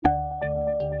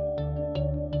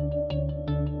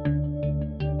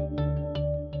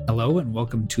Hello and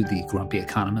welcome to the Grumpy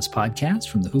Economist podcast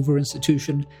from the Hoover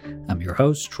Institution. I'm your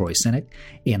host, Troy Sinek,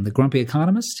 and the Grumpy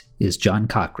Economist is John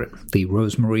Cochrane, the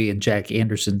Rosemarie and Jack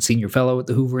Anderson Senior Fellow at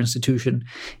the Hoover Institution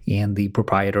and the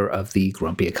proprietor of the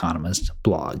Grumpy Economist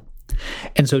blog.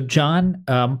 And so, John,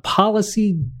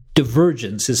 policy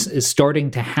divergence is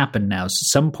starting to happen now.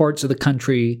 Some parts of the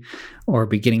country are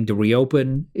beginning to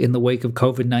reopen in the wake of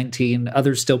COVID-19.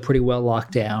 Others still pretty well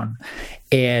locked down.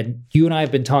 And you and I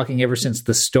have been talking ever since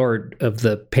the start of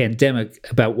the pandemic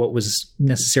about what was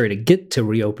necessary to get to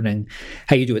reopening,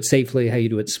 how you do it safely, how you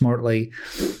do it smartly.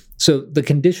 So the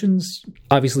conditions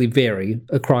obviously vary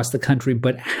across the country,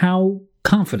 but how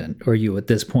confident are you at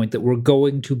this point that we're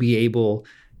going to be able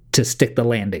to stick the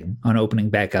landing on opening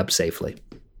back up safely?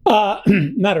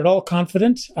 Not at all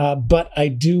confident, but I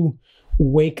do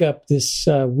wake up this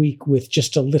week with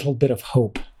just a little bit of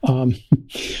hope.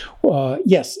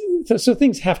 Yes, so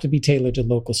things have to be tailored to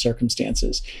local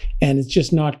circumstances, and it's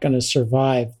just not going to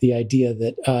survive the idea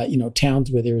that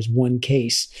towns where there is one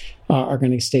case are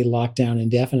going to stay locked down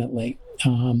indefinitely.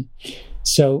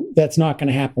 So that's not going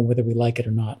to happen whether we like it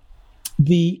or not.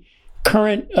 The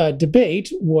current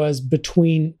debate was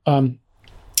between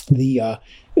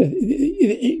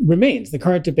it remains. The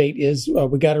current debate is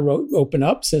we got to open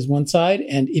up, says one side,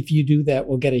 and if you do that,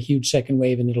 we'll get a huge second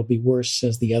wave and it'll be worse,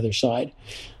 says the other side.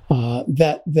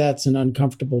 That's an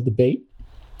uncomfortable debate,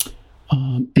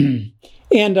 and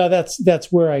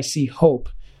that's where I see hope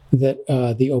that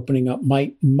the opening up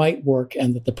might work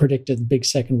and that the predicted big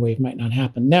second wave might not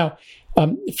happen. Now,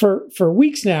 for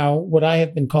weeks now, what I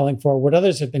have been calling for, what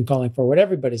others have been calling for, what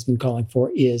everybody's been calling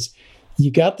for is you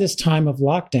got this time of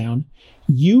lockdown.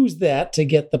 Use that to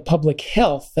get the public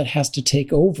health that has to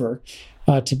take over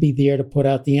to be there to put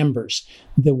out the embers.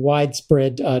 The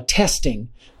widespread testing,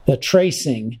 the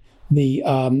tracing,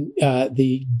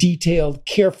 the detailed,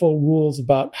 careful rules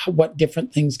about what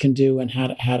different things can do and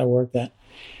how to work that.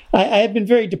 I had been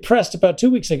very depressed about 2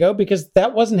 weeks ago because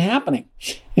that wasn't happening.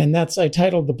 And I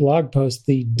titled the blog post,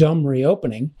 The Dumb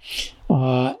Reopening.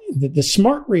 The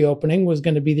smart reopening was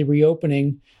going to be the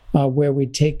reopening where we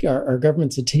take our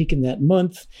governments had taken that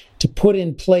month to put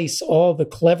in place all the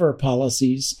clever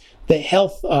policies, the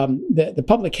health, the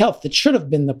public health that should have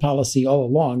been the policy all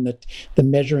along, that the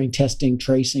measuring, testing,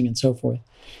 tracing, and so forth.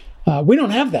 We don't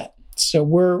have that. So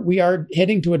we are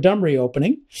heading to a dumb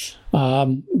reopening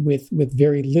with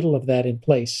very little of that in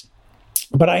place.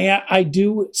 But I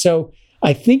do. So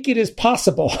I think it is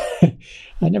possible.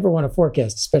 I never want to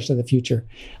forecast, especially the future.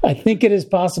 I think it is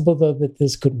possible, though, that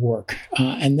this could work.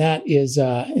 And that is,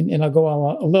 and I'll go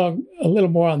along a little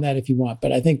more on that if you want.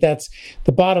 But I think that's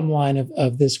the bottom line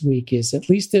of this week is at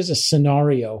least there's a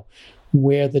scenario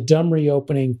where the dumb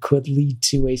reopening could lead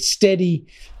to a steady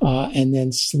and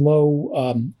then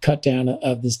slow cut down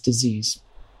of this disease.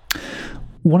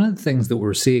 One of the things that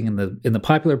we're seeing in the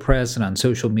popular press and on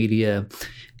social media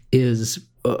is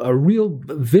a real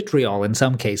vitriol in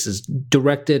some cases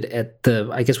directed at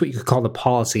I guess what you could call the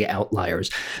policy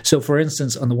outliers. So for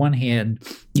instance, on the one hand,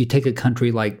 you take a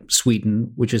country like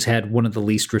Sweden, which has had one of the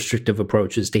least restrictive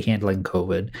approaches to handling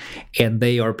COVID, and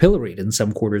they are pilloried in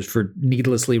some quarters for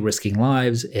needlessly risking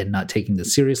lives and not taking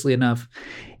this seriously enough.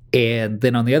 And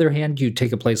then on the other hand, you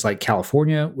take a place like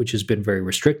California, which has been very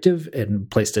restrictive and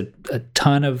placed a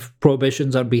ton of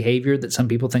prohibitions on behavior that some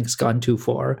people think has gone too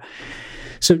far.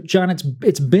 So, John,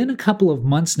 it's been a couple of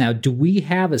months now. Do we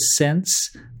have a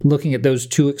sense, looking at those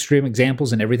two extreme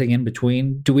examples and everything in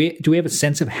between, do we have a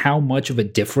sense of how much of a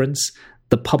difference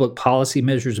the public policy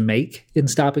measures make in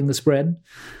stopping the spread?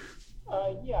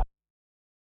 Yeah.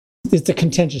 It's a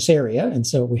contentious area, and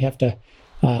so we have to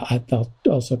I'll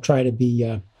also try to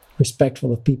be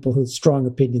respectful of people whose strong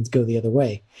opinions go the other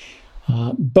way.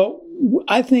 But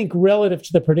I think relative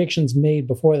to the predictions made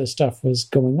before this stuff was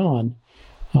going on,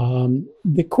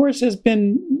 the course has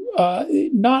been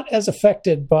not as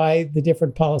affected by the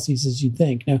different policies as you'd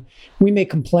think. Now, we may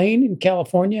complain in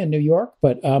California and New York,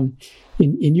 but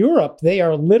in Europe, they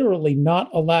are literally not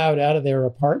allowed out of their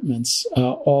apartments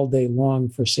all day long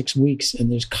for 6 weeks, and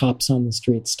there's cops on the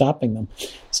streets stopping them.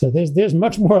 So there's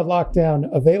much more lockdown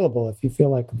available if you feel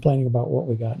like complaining about what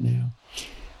we got now.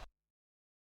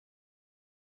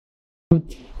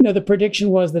 The prediction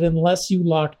was that unless you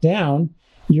lock down,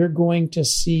 you're going to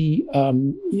see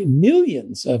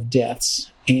millions of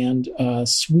deaths and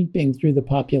sweeping through the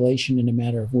population in a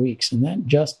matter of weeks. And that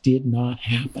just did not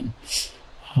happen.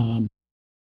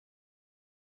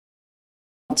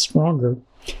 Stronger.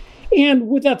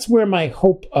 And that's where my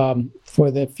hope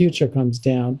for the future comes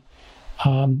down.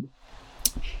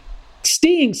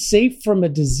 Staying safe from a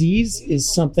disease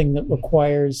is something that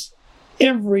requires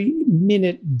every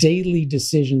minute daily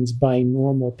decisions by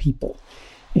normal people.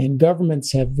 And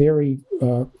governments have very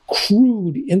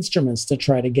crude instruments to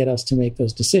try to get us to make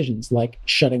those decisions, like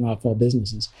shutting off all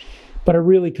businesses. But it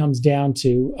really comes down to,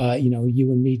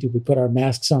 you and me, do we put our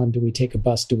masks on? Do we take a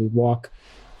bus? Do we walk?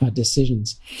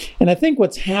 Decisions. And I think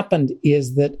what's happened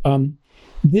is that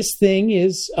this thing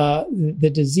is,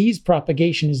 the disease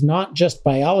propagation is not just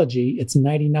biology, it's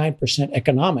 99%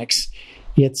 economics.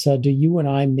 It's do you and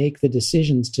I make the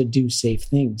decisions to do safe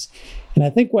things? And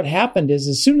I think what happened is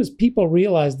as soon as people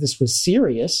realized this was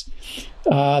serious,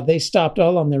 they stopped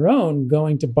all on their own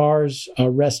going to bars,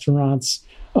 restaurants,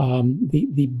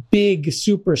 the big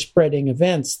super spreading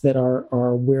events that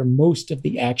are where most of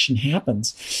the action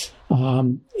happens.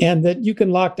 And that you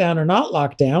can lock down or not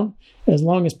lock down. As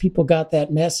long as people got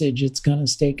that message, it's going to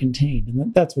stay contained.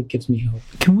 And that's what gives me hope.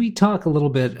 Can we talk a little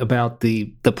bit about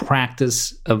the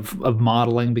practice of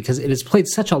modeling? Because it has played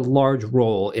such a large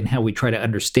role in how we try to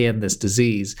understand this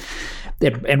disease.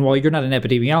 And while you're not an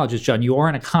epidemiologist, John, you are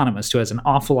an economist who has an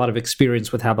awful lot of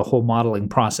experience with how the whole modeling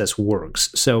process works.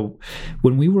 So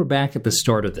when we were back at the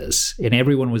start of this, and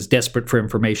everyone was desperate for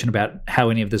information about how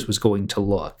any of this was going to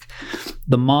look,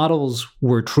 the models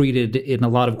were treated in a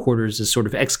lot of quarters as sort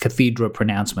of ex cathedra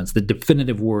pronouncements, the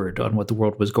definitive word on what the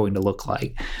world was going to look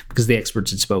like, because the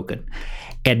experts had spoken.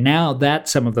 And now that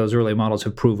some of those early models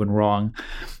have proven wrong,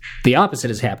 the opposite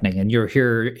is happening. And you're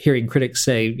hearing critics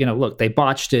say, look, they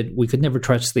botched it. We could never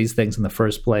trust these things in the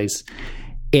first place.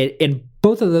 And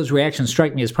both of those reactions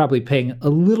strike me as probably paying a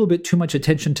little bit too much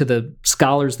attention to the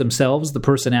scholars themselves, the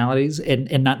personalities,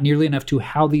 and not nearly enough to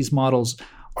how these models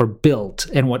are built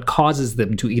and what causes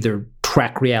them to either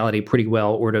track reality pretty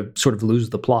well or to sort of lose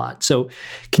the plot. So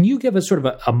can you give us sort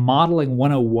of a modeling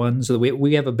 101 so that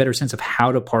we have a better sense of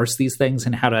how to parse these things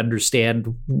and how to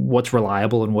understand what's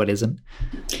reliable and what isn't?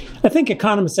 I think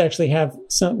economists actually have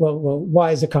some,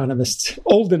 wise economists,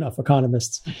 old enough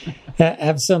economists,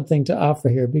 have something to offer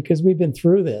here because we've been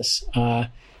through this.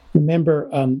 Remember,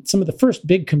 some of the first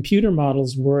big computer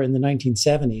models were in the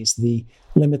 1970s, the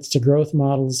limits to growth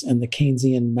models and the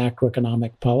Keynesian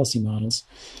macroeconomic policy models,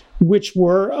 which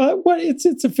were,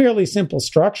 it's a fairly simple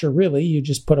structure, really. You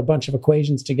just put a bunch of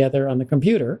equations together on the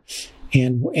computer,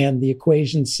 and the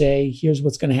equations say, here's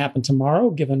what's going to happen tomorrow,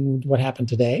 given what happened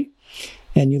today,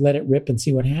 and you let it rip and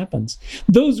see what happens.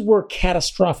 Those were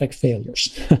catastrophic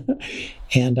failures.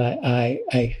 And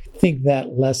I think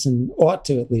that lesson ought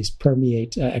to at least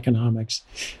permeate economics.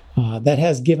 That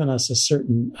has given us a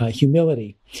certain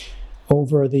humility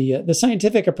over the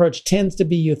scientific approach tends to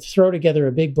be you throw together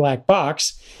a big black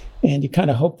box and you kind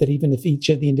of hope that even if each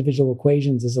of the individual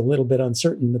equations is a little bit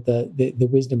uncertain, that the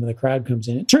wisdom of the crowd comes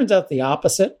in. It turns out the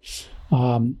opposite.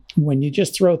 When you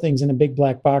just throw things in a big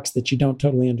black box that you don't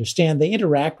totally understand, they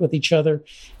interact with each other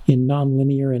in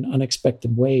nonlinear and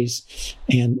unexpected ways,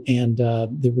 and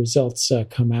the results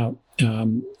come out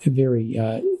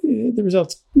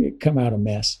come out a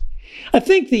mess. I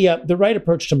think the right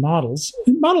approach to models.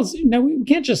 Now we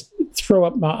can't just throw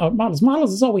up models.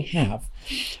 Models is all we have.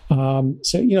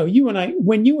 So you and I,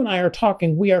 when you and I are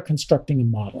talking, we are constructing a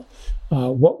model.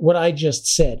 What I just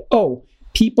said.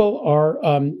 People are,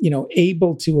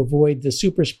 able to avoid the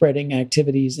super spreading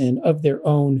activities, and of their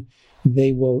own,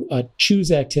 they will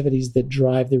choose activities that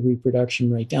drive the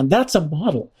reproduction rate down. That's a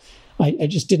model. I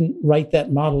just didn't write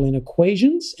that model in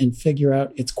equations and figure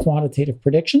out its quantitative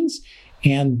predictions,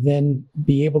 and then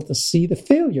be able to see the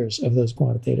failures of those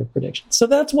quantitative predictions. So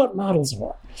that's what models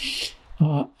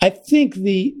are. I think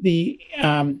the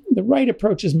right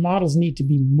approach is models need to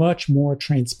be much more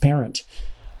transparent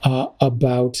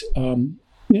about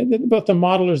both the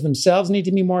modelers themselves need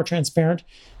to be more transparent.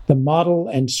 The model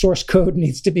and source code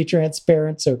needs to be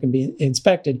transparent so it can be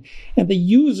inspected. And the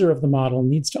user of the model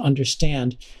needs to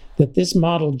understand that this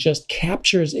model just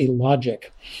captures a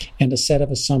logic and a set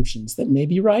of assumptions that may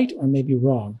be right or may be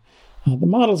wrong. The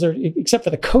models are, except for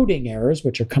the coding errors,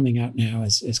 which are coming out now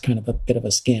as kind of a bit of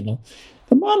a scandal,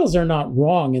 the models are not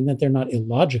wrong in that they're not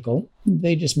illogical.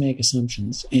 They just make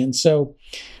assumptions. And so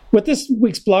what this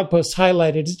week's blog post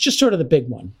highlighted is just sort of the big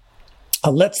one.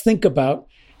 Let's think about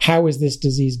how is this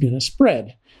disease going to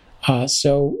spread?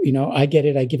 So I get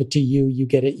it. I give it to you. You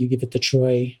get it. You give it to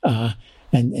Troy.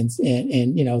 And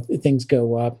things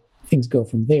go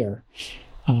from there.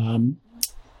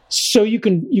 So you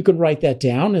can write that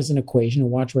down as an equation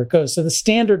and watch where it goes. So the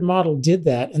standard model did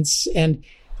that, and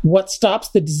what stops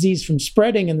the disease from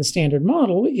spreading in the standard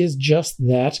model is just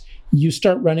that you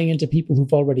start running into people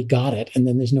who've already got it, and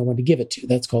then there's no one to give it to.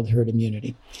 That's called herd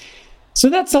immunity. So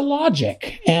that's a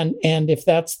logic, and if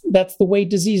that's the way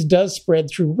disease does spread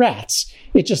through rats,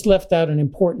 it just left out an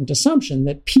important assumption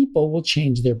that people will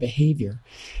change their behavior.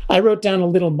 I wrote down a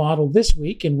little model this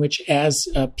week in which, as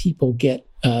people get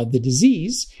the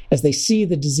disease, as they see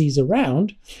the disease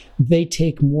around, they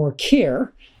take more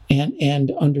care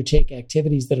and undertake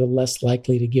activities that are less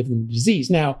likely to give them the disease.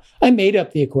 Now, I made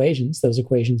up the equations; those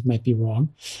equations might be wrong,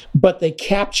 but they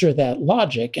capture that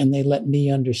logic and they let me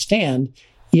understand.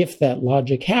 If that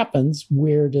logic happens,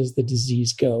 where does the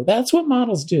disease go? That's what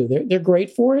models do. They're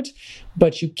great for it,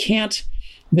 but you can't.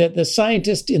 The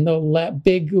scientist in the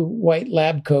big white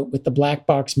lab coat with the black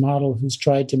box model who's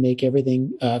tried to make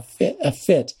everything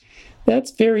fit,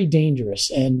 that's very dangerous.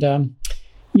 And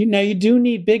you do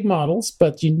need big models,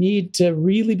 but you need to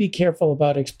really be careful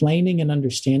about explaining and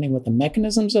understanding what the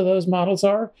mechanisms of those models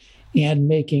are, and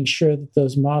making sure that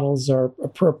those models are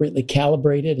appropriately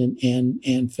calibrated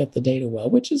and fit the data well,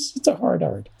 it's a hard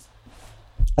art.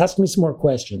 Ask me some more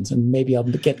questions, and maybe I'll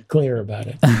get clear about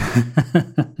it.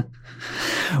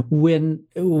 When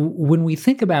we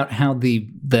think about how the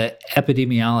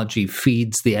epidemiology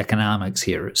feeds the economics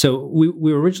here, so we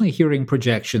were originally hearing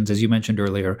projections, as you mentioned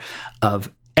earlier,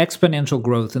 of exponential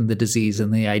growth in the disease,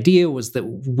 and the idea was that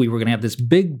we were going to have this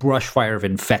big brush fire of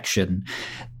infection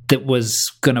that was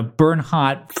going to burn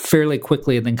hot fairly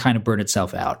quickly and then kind of burn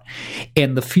itself out.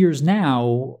 And the fears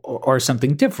now are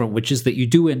something different, which is that you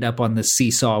do end up on this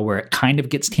seesaw where it kind of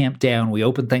gets tamped down, we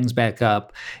open things back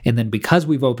up, and then because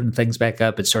we've opened things back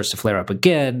up, it starts to flare up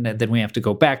again, and then we have to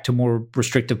go back to more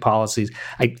restrictive policies,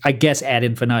 I guess ad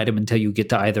infinitum, until you get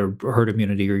to either herd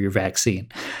immunity or your vaccine.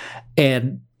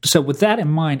 And so with that in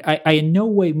mind, I in no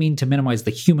way mean to minimize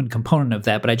the human component of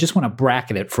that, but I just want to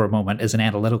bracket it for a moment as an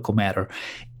analytical matter.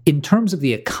 In terms of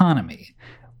the economy,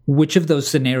 which of those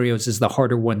scenarios is the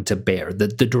harder one to bear? The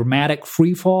dramatic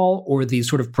freefall or the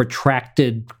sort of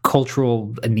protracted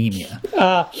cultural anemia?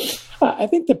 I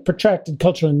think the protracted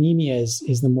cultural anemia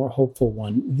is the more hopeful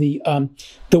one.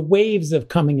 The waves of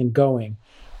coming and going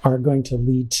are going to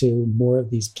lead to more of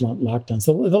these blunt lockdowns.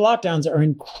 The lockdowns are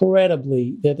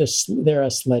incredibly, they're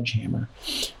a sledgehammer.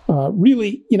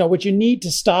 Really, what you need to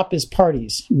stop is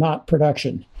parties, not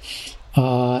production.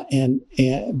 And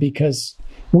because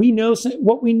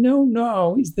what we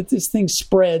know is that this thing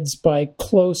spreads by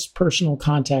close personal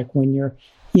contact when you're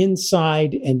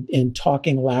inside and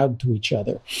talking loud to each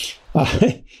other.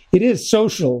 It is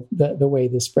social, the way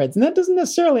this spreads. And that doesn't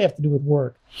necessarily have to do with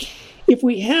work. If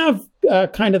we have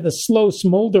kind of the slow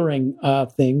smoldering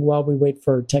thing while we wait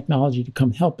for technology to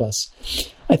come help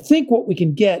us, I think what we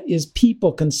can get is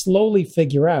people can slowly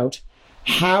figure out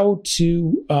how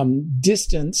to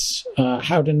distance,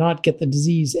 how to not get the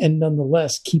disease and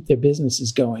nonetheless keep their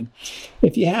businesses going.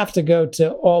 If you have to go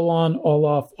to all on, all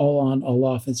off, all on, all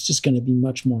off, it's just going to be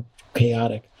much more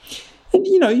chaotic. And,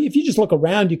 if you just look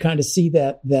around, you kind of see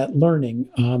that learning.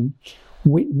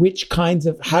 Which kinds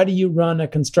of, how do you run a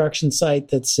construction site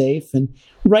that's safe? And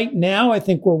right now, I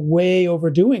think we're way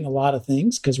overdoing a lot of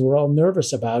things because we're all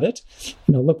nervous about it.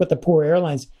 Look what the poor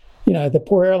airlines, the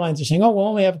poor airlines are saying, oh, we'll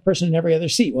only have a person in every other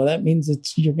seat. Well, that means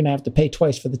you're going to have to pay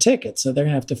twice for the ticket. So they're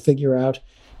going to have to figure out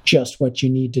just what you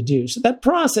need to do. So that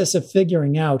process of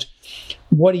figuring out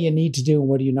what do you need to do and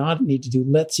what do you not need to do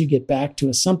lets you get back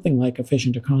to something like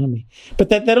efficient economy. But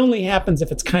that only happens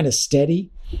if it's kind of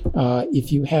steady.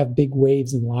 If you have big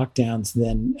waves and lockdowns,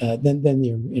 then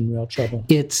you're in real trouble.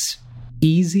 It's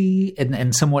easy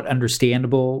and somewhat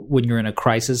understandable when you're in a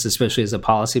crisis, especially as a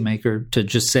policymaker, to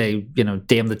just say,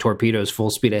 damn the torpedoes,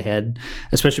 full speed ahead,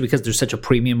 especially because there's such a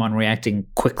premium on reacting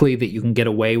quickly that you can get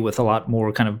away with a lot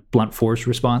more kind of blunt force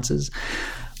responses.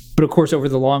 But of course, over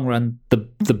the long run,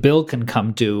 the bill can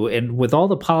come due. And with all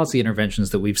the policy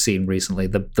interventions that we've seen recently,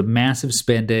 the massive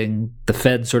spending, the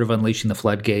Fed sort of unleashing the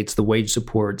floodgates, the wage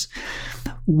supports,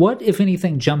 what, if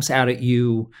anything, jumps out at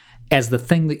you as the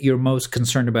thing that you're most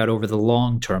concerned about over the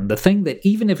long term? The thing that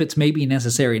even if it's maybe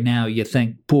necessary now, you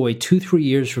think, boy, 2-3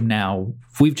 years from now,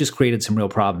 we've just created some real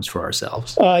problems for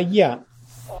ourselves. Yeah.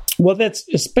 Well, that's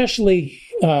especially,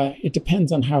 it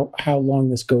depends on how long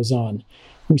this goes on.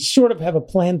 We sort of have a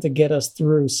plan to get us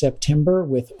through September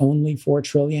with only $4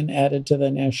 trillion added to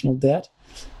the national debt.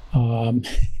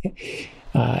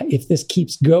 If this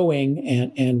keeps going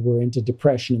and we're into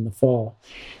depression in the fall.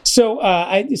 So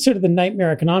sort of the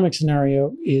nightmare economic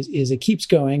scenario is it keeps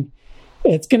going.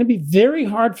 It's going to be very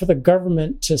hard for the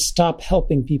government to stop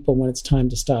helping people when it's time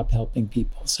to stop helping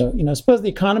people. So, suppose the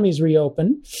economy's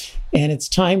reopened and it's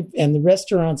time, and the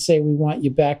restaurants say, we want you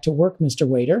back to work, Mr.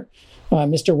 Waiter.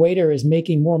 Mr. Waiter is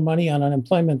making more money on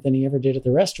unemployment than he ever did at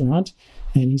the restaurant.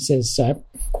 And he says, I'm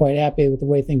quite happy with the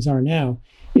way things are now.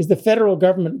 Is the federal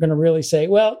government going to really say,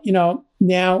 well,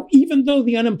 now, even though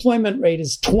the unemployment rate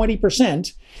is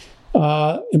 20%,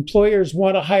 employers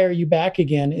want to hire you back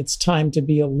again, it's time to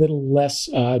be a little less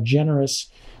generous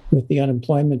with the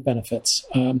unemployment benefits.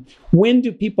 When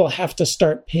do people have to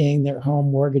start paying their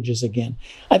home mortgages again?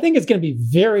 I think it's going to be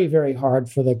very, very hard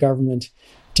for the government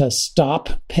to stop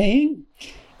paying.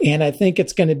 And I think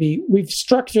it's going to be, we've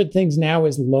structured things now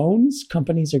as loans.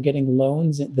 Companies are getting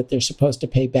loans that they're supposed to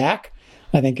pay back.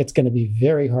 I think it's going to be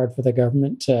very hard for the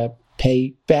government to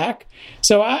pay back.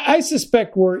 So I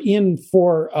suspect we're in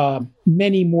for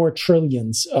many more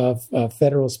trillions of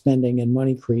federal spending and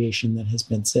money creation than has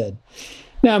been said.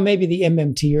 Now, maybe the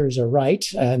MMTers are right,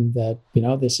 and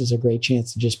this is a great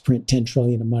chance to just print 10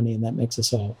 trillion of money, and that makes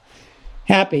us all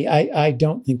happy. I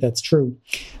don't think that's true.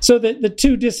 So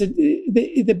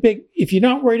the big, if you're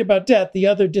not worried about debt, the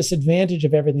other disadvantage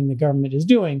of everything the government is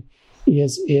doing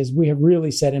is we have really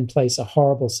set in place a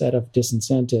horrible set of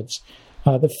disincentives.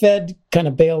 The Fed kind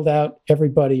of bailed out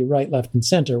everybody right, left, and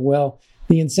center. Well,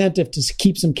 the incentive to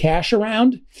keep some cash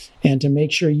around and to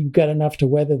make sure you've got enough to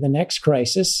weather the next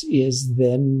crisis is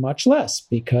then much less,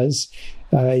 because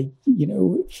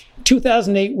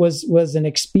 2008 was an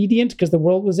expedient because the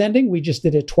world was ending. We just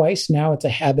did it twice. Now it's a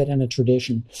habit and a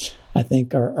tradition. I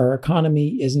think our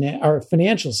economy our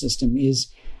financial system is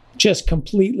just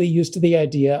completely used to the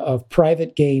idea of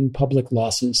private gain, public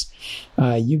losses.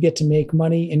 You get to make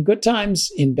money in good times.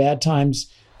 In bad times,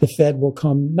 the Fed will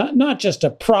come not just to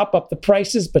prop up the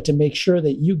prices, but to make sure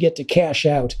that you get to cash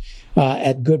out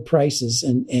at good prices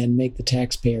and make the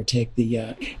taxpayer take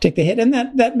the hit. And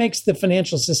that makes the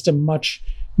financial system much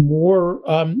more.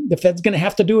 The Fed's going to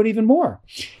have to do it even more.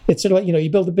 It's sort of like, you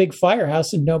build a big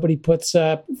firehouse and nobody puts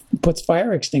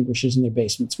fire extinguishers in their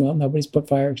basements. Well, nobody's put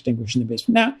fire extinguishers in their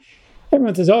basement. Now,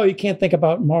 everyone says, oh, you can't think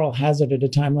about moral hazard at a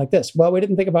time like this. Well, we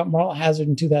didn't think about moral hazard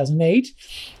in 2008.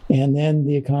 And then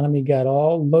the economy got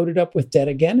all loaded up with debt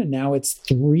again. And now it's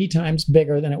 3 times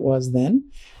bigger than it was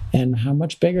then. And how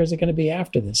much bigger is it going to be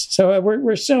after this? So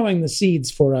we're sowing the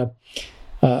seeds for a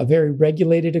very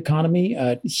regulated economy,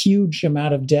 a huge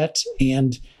amount of debt,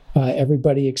 and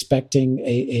everybody expecting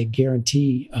a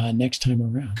guarantee next time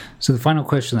around. So the final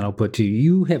question that I'll put to you,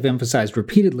 you have emphasized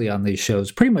repeatedly on these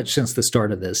shows, pretty much since the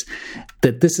start of this,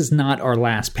 that this is not our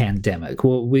last pandemic.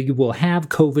 We will have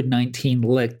COVID-19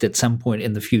 licked at some point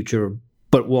in the future,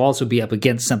 but we'll also be up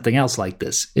against something else like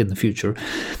this in the future.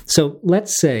 So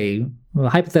let's say, a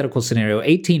hypothetical scenario,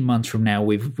 18 months from now,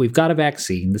 we've got a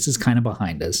vaccine. This is kind of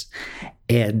behind us.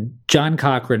 And John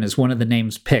Cochrane is one of the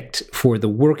names picked for the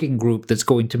working group that's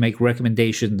going to make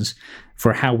recommendations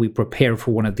for how we prepare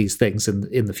for one of these things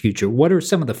in the future. What are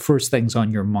some of the first things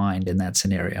on your mind in that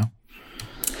scenario?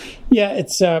 Yeah,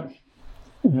 it's kind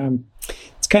of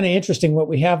interesting what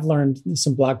we have learned in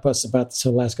some blog posts about this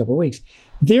the last couple of weeks.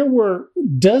 There were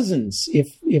dozens,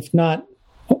 if not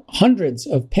hundreds,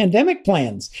 of pandemic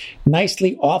plans,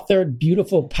 nicely authored,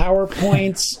 beautiful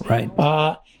PowerPoints. Right.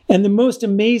 And the most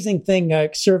amazing thing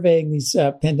surveying these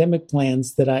pandemic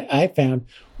plans that I found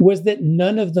was that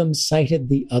none of them cited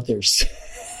the others.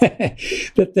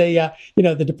 That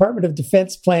the Department of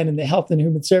Defense plan and the Health and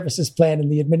Human Services plan and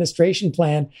the administration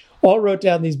plan all wrote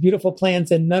down these beautiful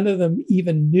plans, and none of them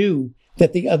even knew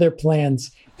that the other plans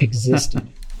existed.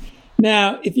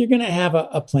 Now, if you're going to have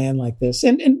a plan like this,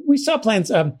 and we saw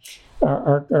plans,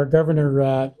 our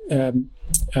governor,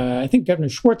 I think Governor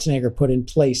Schwarzenegger put in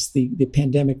place the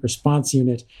pandemic response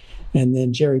unit, and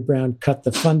then Jerry Brown cut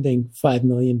the funding $5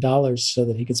 million so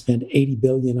that he could spend $80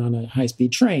 billion on a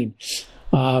high-speed train.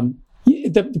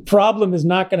 The problem is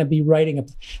not going to be writing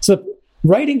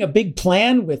a big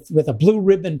plan with a blue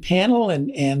ribbon panel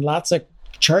and lots of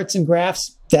charts and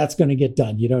graphs. That's going to get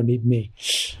done. You don't need me.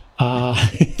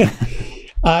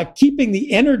 Keeping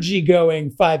the energy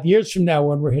going 5 years from now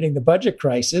when we're hitting the budget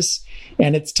crisis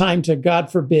and it's time to,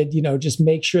 God forbid, just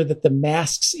make sure that the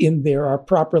masks in there are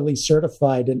properly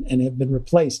certified and have been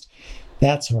replaced.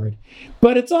 That's hard.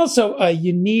 But it's also,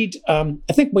 you need, I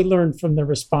think we learned from the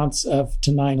response to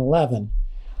 9/11,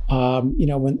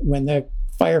 when the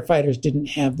firefighters didn't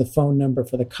have the phone number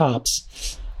for the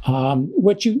cops.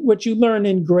 What you learn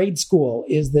in grade school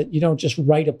is that you don't just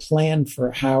write a plan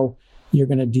for how you're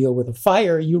going to deal with a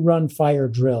fire. You run fire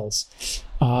drills.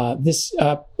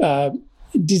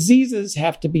 Diseases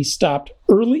have to be stopped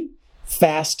early,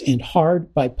 fast, and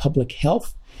hard by public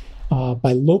health.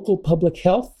 by local public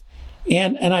health.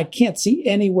 And I can't see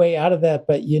any way out of that,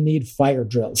 but you need fire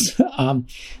drills.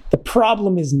 The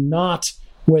problem is not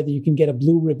whether you can get a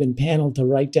blue ribbon panel to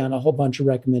write down a whole bunch of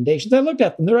recommendations. I looked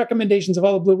at them. The recommendations of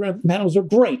all the blue ribbon panels are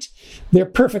great. They're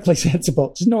perfectly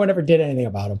sensible. Just no one ever did anything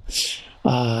about them.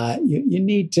 You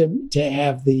need to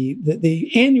have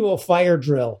the annual fire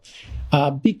drill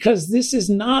because this is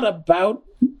not about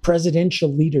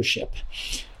presidential leadership.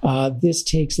 This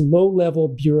takes low-level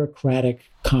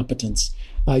bureaucratic competence.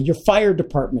 Your fire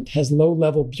department has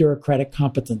low-level bureaucratic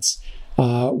competence.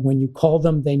 When you call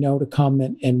them, they know to come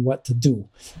and what to do.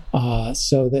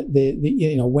 So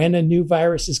that when a new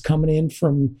virus is coming in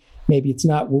from, maybe it's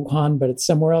not Wuhan, but it's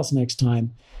somewhere else next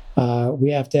time,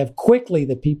 we have to have quickly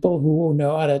the people who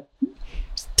know how to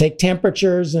take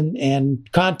temperatures and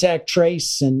contact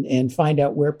trace and find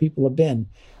out where people have been.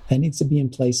 That needs to be in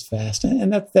place fast.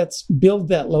 And that's build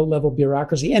that low-level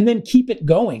bureaucracy and then keep it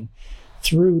going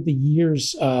through the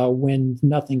years when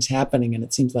nothing's happening and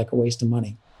it seems like a waste of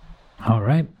money. All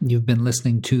right. You've been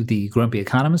listening to the Grumpy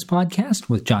Economist podcast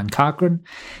with John Cochrane.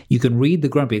 You can read the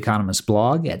Grumpy Economist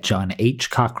blog at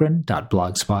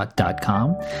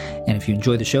johnhcochrane.blogspot.com. And if you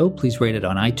enjoy the show, please rate it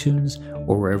on iTunes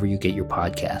or wherever you get your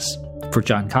podcasts. For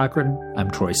John Cochrane, I'm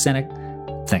Troy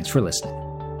Senik. Thanks for listening.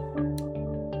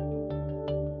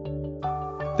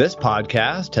 This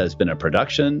podcast has been a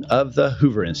production of the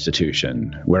Hoover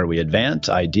Institution, where we advance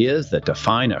ideas that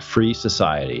define a free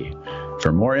society.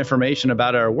 For more information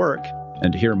about our work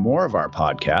and to hear more of our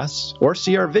podcasts or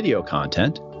see our video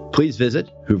content, please visit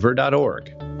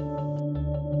hoover.org.